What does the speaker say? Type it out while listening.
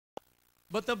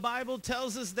But the Bible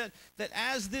tells us that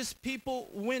as this people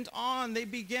went on, they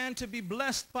began to be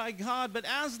blessed by God. But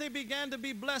as they began to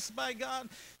be blessed by God,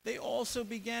 they also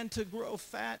began to grow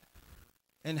fat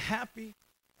and happy.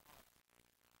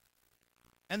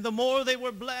 And the more they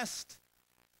were blessed,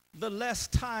 the less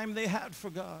time they had for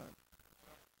God.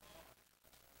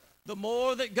 The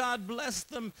more that God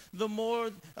blessed them, the more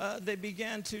they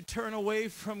began to turn away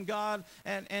from God,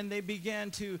 and they began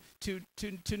to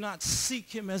not seek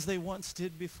him as they once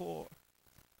did before.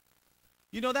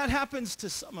 You know, that happens to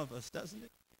some of us, doesn't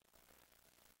it?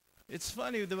 It's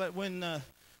funny that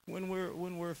when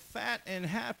we're fat and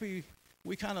happy,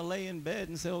 we kind of lay in bed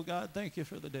and say, oh, God, thank you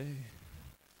for the day.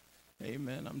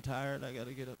 Amen. I'm tired. I got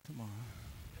to get up tomorrow.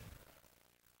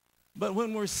 But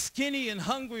when we're skinny and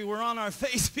hungry, we're on our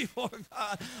face before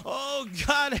God. Oh,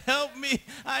 God, help me.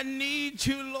 I need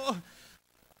you, Lord.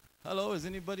 Hello, has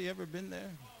anybody ever been there?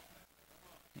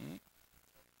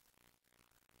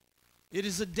 It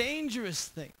is a dangerous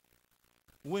thing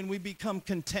when we become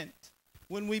content,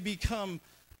 when we become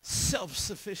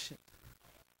self-sufficient,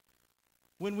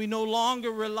 when we no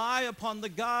longer rely upon the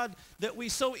God that we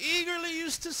so eagerly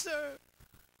used to serve.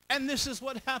 And this is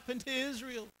what happened to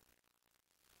Israel.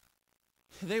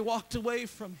 They walked away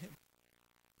from him.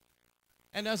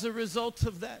 And as a result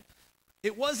of that,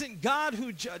 it wasn't God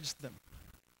who judged them.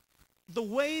 The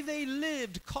way they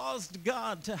lived caused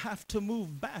God to have to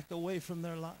move back away from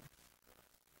their life.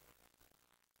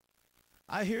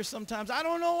 I hear sometimes, I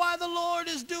don't know why the Lord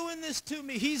is doing this to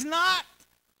me. He's not.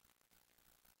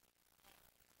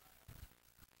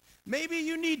 Maybe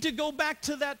you need to go back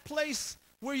to that place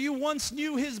where you once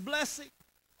knew his blessing,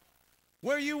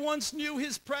 where you once knew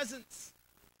his presence.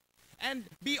 And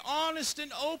be honest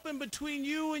and open between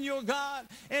you and your God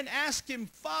and ask him,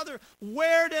 Father,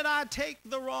 where did I take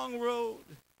the wrong road?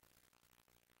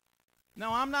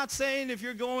 Now, I'm not saying if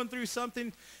you're going through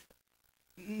something,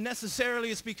 necessarily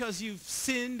it's because you've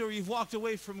sinned or you've walked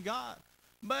away from God.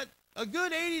 But a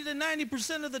good 80 to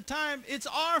 90% of the time, it's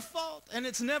our fault and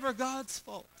it's never God's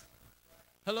fault.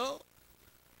 Hello?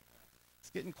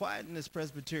 It's getting quiet in this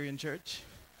Presbyterian church.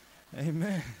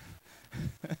 Amen.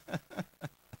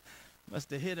 Must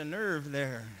have hit a nerve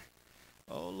there.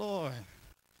 Oh, Lord.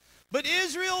 But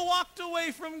Israel walked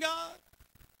away from God.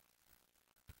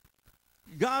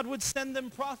 God would send them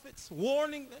prophets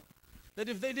warning them that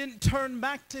if they didn't turn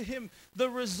back to him, the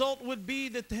result would be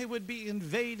that they would be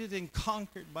invaded and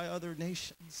conquered by other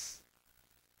nations.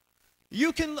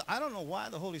 You can, I don't know why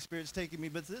the Holy Spirit's taking me,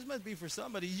 but this must be for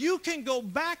somebody. You can go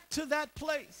back to that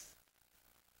place.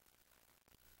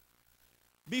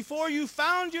 Before you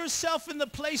found yourself in the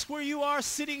place where you are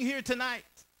sitting here tonight.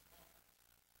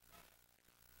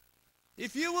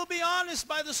 If you will be honest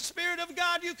by the Spirit of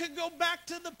God, you could go back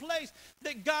to the place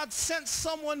that God sent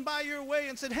someone by your way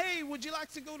and said, hey, would you like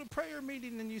to go to prayer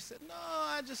meeting? And you said, no,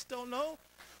 I just don't know.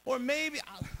 Or maybe,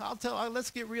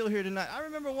 let's get real here tonight. I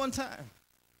remember one time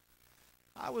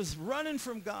I was running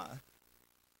from God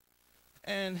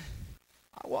and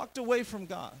I walked away from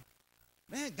God.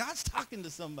 Man, God's talking to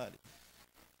somebody.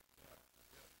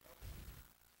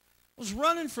 I was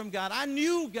running from God. I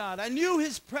knew God. I knew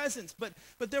his presence, but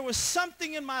there was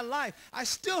something in my life. I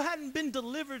still hadn't been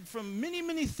delivered from many,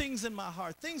 many things in my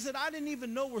heart, things that I didn't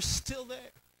even know were still there.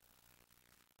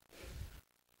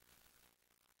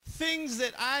 Things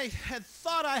that I had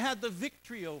thought I had the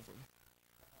victory over.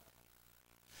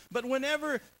 But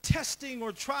whenever testing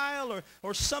or trial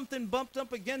or something bumped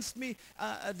up against me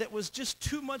that was just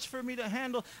too much for me to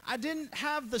handle, I didn't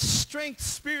have the strength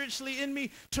spiritually in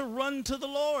me to run to the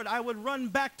Lord. I would run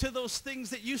back to those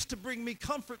things that used to bring me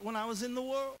comfort when I was in the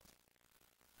world.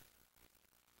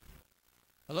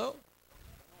 Hello?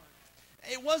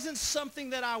 It wasn't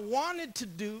something that I wanted to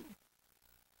do.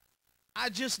 I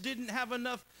just didn't have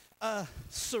enough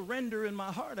surrender in my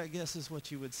heart, I guess is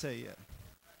what you would say yet.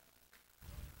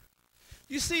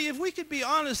 You see, if we could be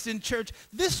honest in church,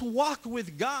 this walk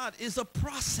with God is a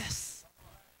process.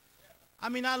 I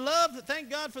mean, thank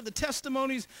God for the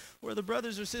testimonies where the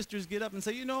brothers or sisters get up and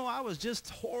say, you know, I was just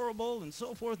horrible and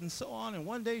so forth and so on. And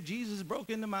one day Jesus broke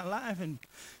into my life and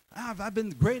I've been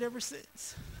great ever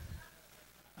since.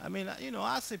 I mean, you know,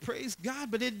 I say praise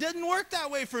God, but it didn't work that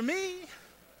way for me.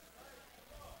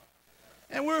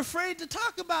 And we're afraid to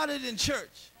talk about it in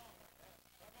church.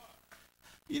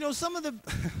 You know, some of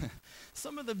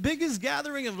the biggest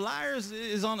gathering of liars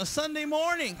is on a Sunday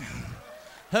morning.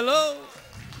 Hello?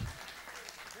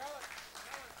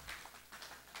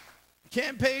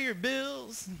 Can't pay your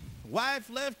bills. Wife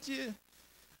left you.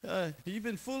 You've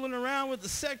been fooling around with the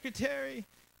secretary.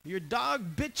 Your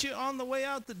dog bit you on the way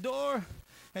out the door.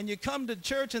 And you come to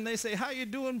church and they say, how you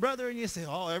doing, brother? And you say,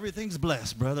 oh, everything's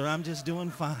blessed, brother. I'm just doing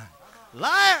fine.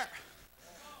 Liar!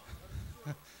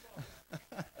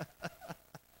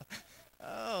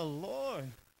 Oh,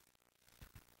 Lord.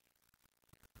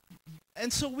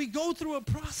 And so we go through a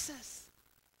process.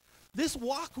 This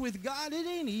walk with God, it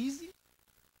ain't easy.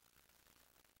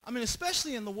 I mean,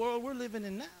 especially in the world we're living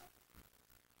in now.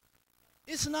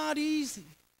 It's not easy.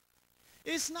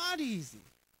 It's not easy.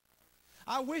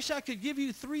 I wish I could give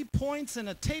you 3 points and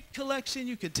a tape collection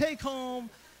you could take home,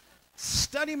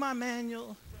 study my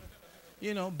manual,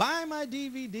 buy my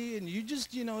DVD, and you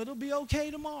just, it'll be okay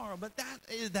tomorrow. But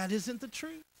that isn't the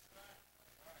truth.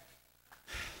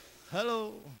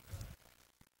 Hello.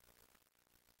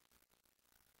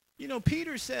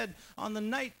 Peter said on the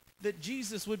night that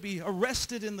Jesus would be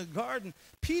arrested in the garden,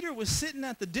 Peter was sitting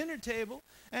at the dinner table,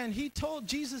 and he told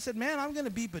Jesus, said, man, I'm going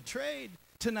to be betrayed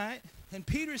tonight. And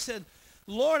Peter said,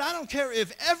 Lord, I don't care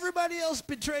if everybody else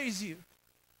betrays you.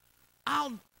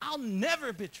 I'll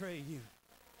never betray you.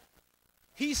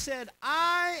 He said,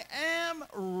 I am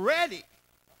ready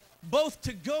both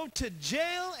to go to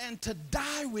jail and to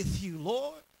die with you,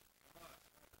 Lord.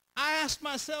 I asked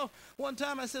myself one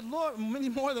time, I said, Lord, many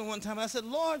more than one time, I said,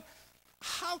 Lord,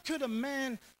 how could a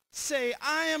man say,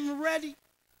 I am ready,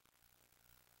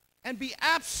 and be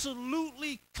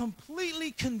absolutely,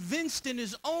 completely convinced in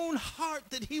his own heart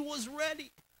that he was ready,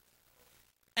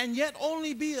 and yet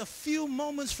only be a few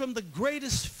moments from the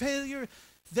greatest failure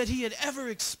that he had ever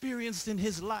experienced in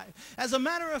his life? As a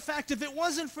matter of fact, if it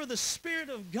wasn't for the Spirit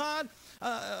of God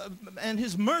and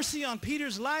his mercy on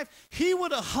Peter's life, he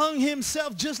would have hung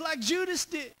himself just like Judas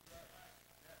did.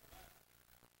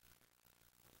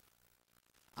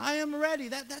 I am ready.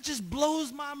 That just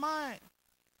blows my mind.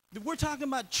 We're talking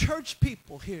about church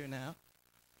people here now.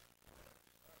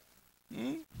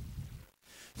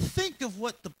 Think of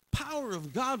what the power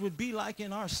of God would be like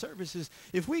in our services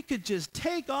if we could just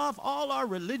take off all our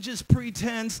religious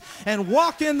pretense and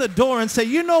walk in the door and say,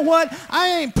 you know what?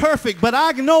 I ain't perfect, but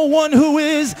I know one who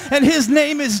is, and his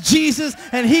name is Jesus,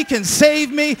 and he can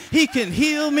save me, he can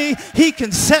heal me, he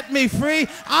can set me free.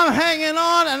 I'm hanging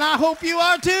on, and I hope you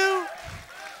are too.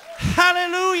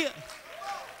 Hallelujah.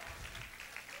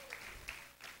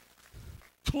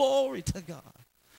 Glory to God.